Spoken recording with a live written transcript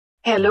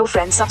Hello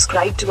friends,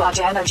 subscribe to our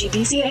channel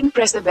GPC and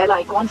press the bell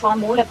icon for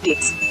more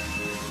updates.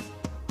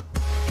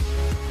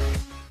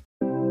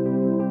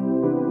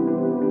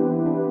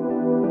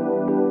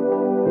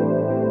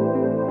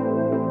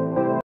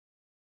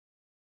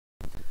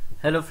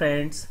 Hello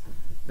friends,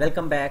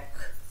 welcome back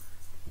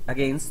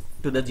again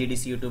to the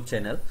GDC YouTube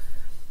channel.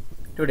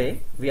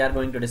 Today we are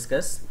going to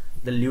discuss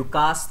the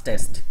𝘂𝙎𝙎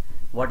test.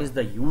 What is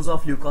the use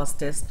of 𝘂𝙎𝙎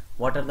test?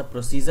 What are the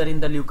procedure in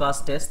the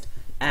𝘂𝙎𝙎 test?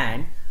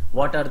 And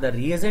what are the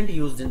reagent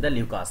used in the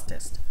𝘂𝙎𝙎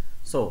test?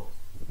 So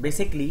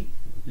basically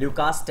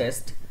𝘂𝙎𝙎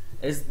test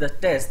is the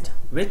test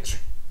which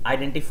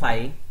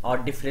identify or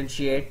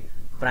differentiate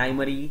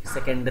primary,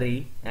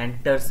 secondary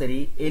and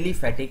tertiary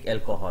aliphatic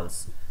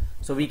alcohols.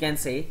 So we can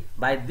say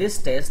by this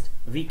test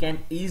we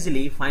can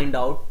easily find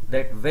out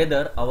that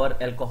whether our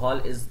alcohol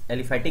is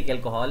aliphatic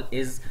alcohol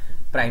is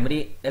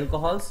primary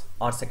alcohols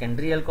or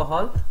secondary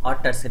alcohol or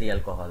tertiary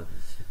alcohol.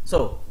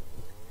 So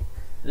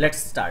let's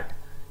start.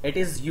 It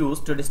is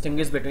used to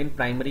distinguish between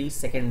primary,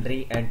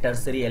 secondary and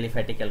tertiary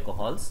aliphatic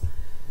alcohols.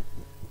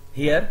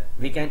 Here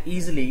we can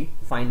easily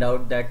find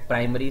out that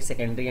primary,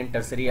 secondary and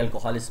tertiary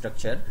alcohol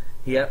structure.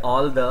 Here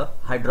all the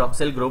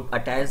hydroxyl group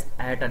attached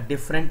at a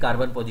different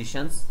carbon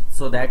positions,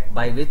 so that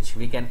by which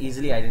we can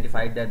easily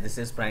identify that this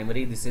is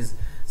primary, this is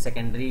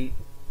secondary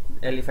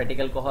aliphatic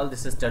alcohol,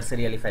 this is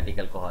tertiary aliphatic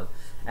alcohol.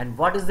 And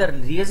what is the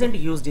reagent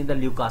used in the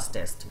𝘂𝙎𝙎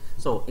test?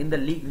 So in the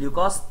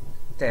𝘂𝙎𝙎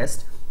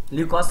test,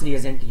 𝘂𝙎𝙎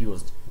reagent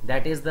used,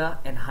 that is the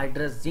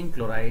anhydrous zinc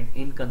chloride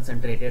in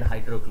concentrated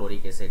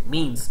hydrochloric acid.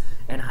 Means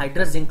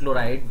anhydrous zinc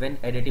chloride when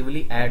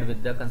additively add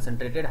with the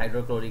concentrated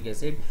hydrochloric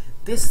acid,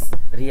 this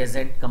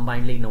reagent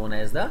combinedly known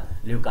as the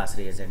𝘂𝙎𝙎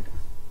reagent.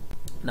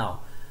 Now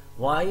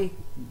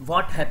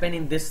what happened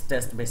in this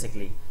test?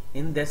 Basically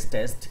in this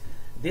test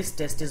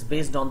is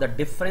based on the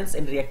difference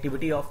in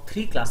reactivity of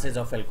three classes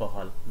of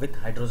alcohol with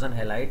hydrogen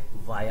halide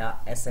via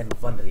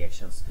SN1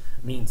 reactions.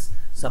 Means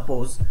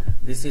suppose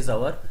this is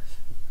our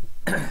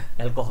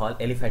alcohol,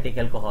 aliphatic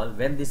alcohol.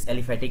 When this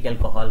aliphatic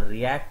alcohol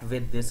react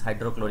with this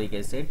hydrochloric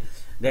acid,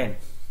 then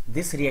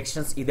these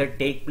reactions either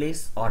take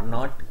place or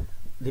not,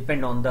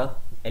 depend on the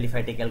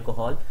aliphatic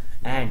alcohol,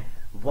 and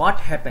what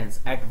happens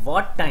at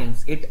what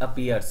times it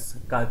appears,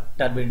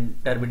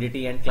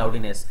 turbidity and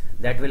cloudiness,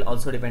 that will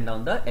also depend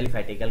on the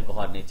aliphatic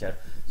alcohol nature.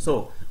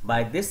 So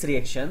by these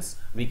reactions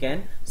we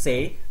can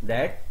say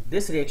that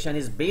this reaction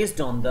is based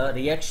on the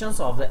reactions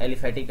of the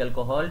aliphatic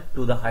alcohol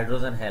to the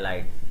hydrogen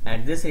halide,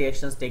 and these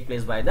reactions take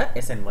place by the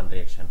SN1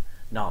 reaction.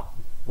 Now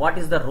what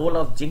is the role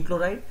of zinc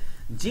chloride?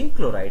 Zinc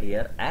chloride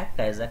here act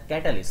as a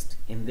catalyst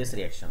in these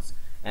reactions,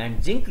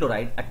 and zinc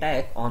chloride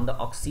attack on the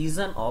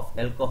oxygen of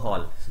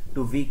alcohol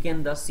to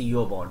weaken the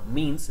CO bond.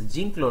 Means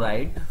zinc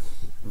chloride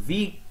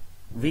we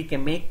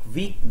can make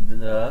weak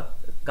the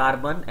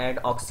carbon and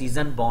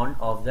oxygen bond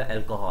of the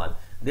alcohol.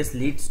 This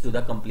leads to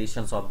the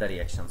completions of the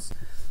reactions.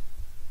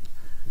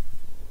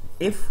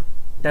 If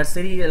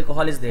tertiary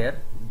alcohol is there,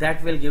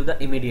 that will give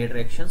the immediate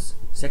reactions.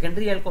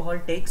 Secondary alcohol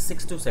takes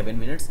 6 to 7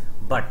 minutes,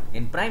 but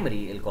in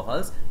primary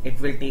alcohols it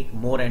will take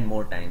more and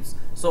more times.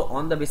 So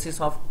on the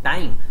basis of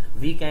time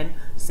we can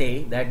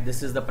say that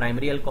this is the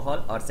primary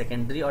alcohol or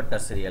secondary or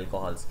tertiary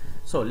alcohols.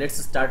 So let's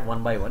start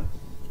one by one.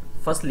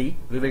 Firstly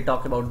we will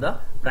talk about the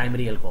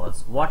primary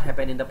alcohols. What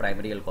happened in the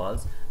primary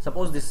alcohols?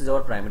 Suppose this is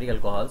our primary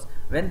alcohols.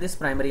 When this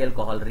primary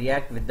alcohol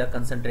react with the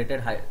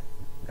concentrated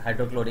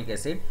hydrochloric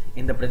acid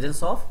in the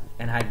presence of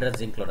anhydrous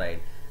zinc chloride,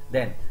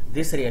 then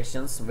these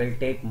reactions will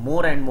take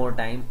more and more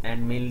time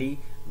and mainly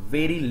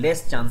very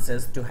less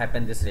chances to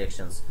happen these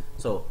reactions.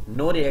 So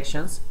no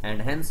reactions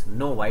and hence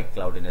no white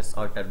cloudiness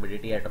or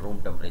turbidity at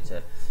room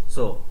temperature.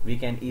 So we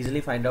can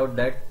easily find out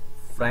that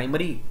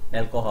primary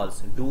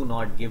alcohols do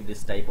not give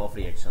this type of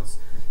reactions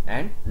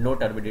and no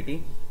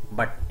turbidity.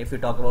 But if we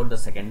talk about the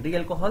secondary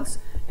alcohols,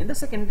 in the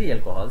secondary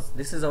alcohols,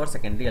 this is our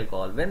secondary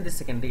alcohol. When this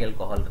secondary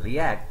alcohol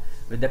react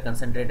with the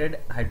concentrated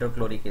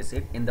hydrochloric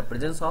acid in the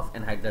presence of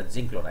anhydrous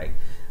zinc chloride,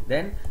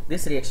 then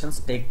these reactions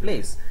take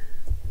place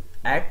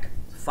at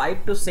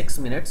 5 to 6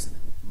 minutes,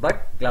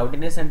 but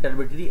cloudiness and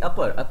turbidity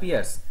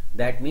appears.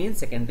 That means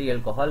secondary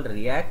alcohol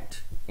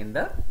react in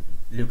the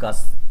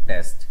𝘂𝙎𝙎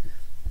test.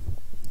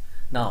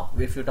 Now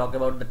if you talk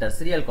about the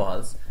tertiary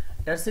alcohols,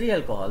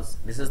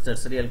 this is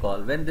tertiary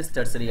alcohol. When this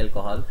tertiary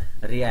alcohol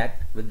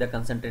react with the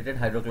concentrated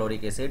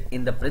hydrochloric acid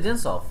in the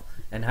presence of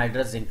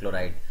anhydrous zinc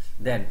chloride,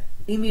 then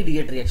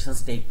immediate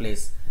reactions take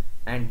place,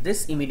 and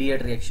this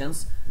immediate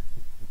reactions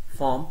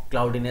form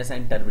cloudiness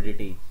and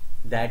turbidity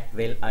that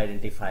will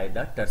identify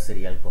the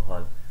tertiary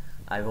alcohol.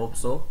 I hope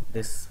so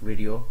this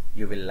video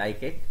you will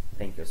like it.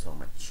 Thank you so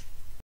much.